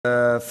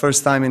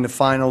First time in the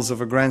finals of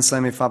a Grand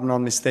Slam, if I'm not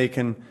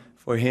mistaken.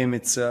 For him,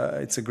 it's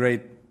a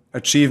great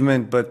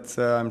achievement, but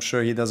I'm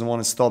sure he doesn't want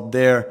to stop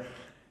there.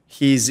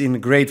 He's in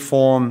great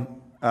form.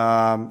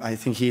 I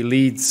think he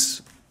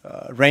leads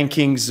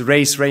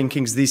race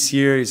rankings this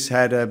year. He's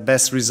had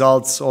best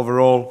results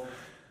overall.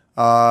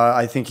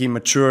 I think he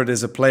matured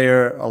as a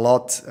player a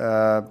lot.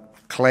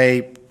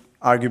 Clay,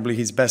 arguably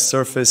his best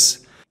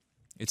surface.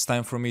 It's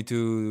time for me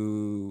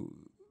to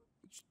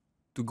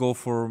go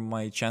for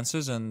my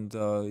chances, and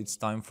it's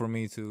time for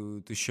me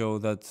to show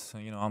that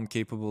I'm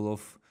capable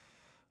of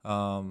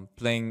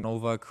playing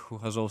Novak, who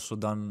has also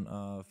done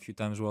a few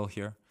times well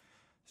here.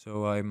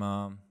 So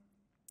I'm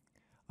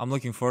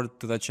looking forward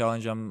to that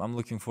challenge. I'm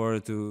looking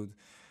forward to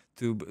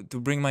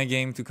bring my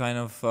game to kind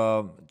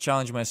of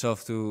challenge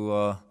myself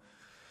to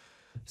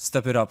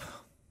step it up.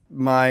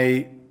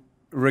 My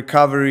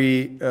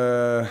recovery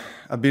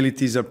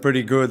abilities are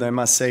pretty good, I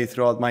must say,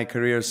 throughout my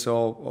career.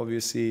 So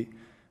obviously,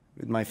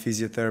 with my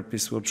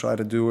physiotherapist, we'll try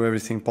to do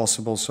everything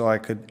possible so I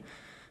could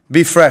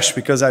be fresh,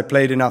 because I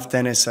played enough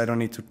tennis. I don't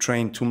need to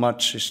train too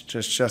much. It's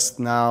just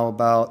now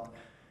about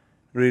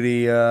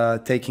really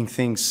taking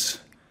things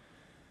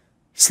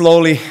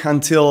slowly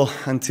until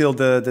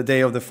the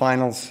day of the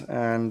finals,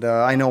 and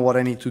I know what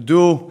I need to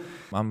do.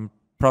 I'm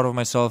proud of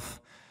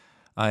myself.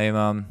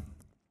 I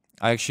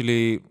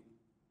actually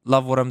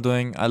love what I'm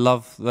doing. I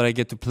love that I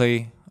get to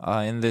play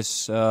in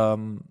this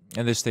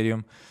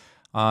stadium.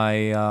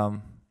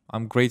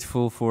 I'm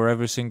grateful for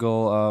every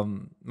single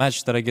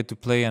match that I get to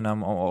play, and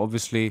I'm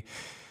obviously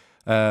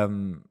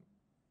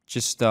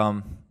just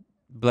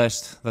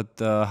blessed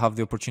that I have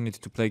the opportunity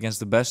to play against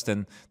the best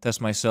and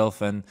test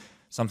myself, and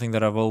something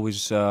that I've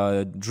always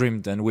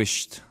dreamed and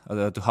wished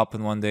to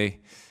happen one day.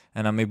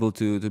 And I'm able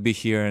to be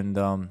here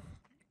and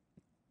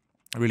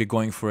really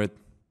going for it.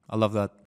 I love that.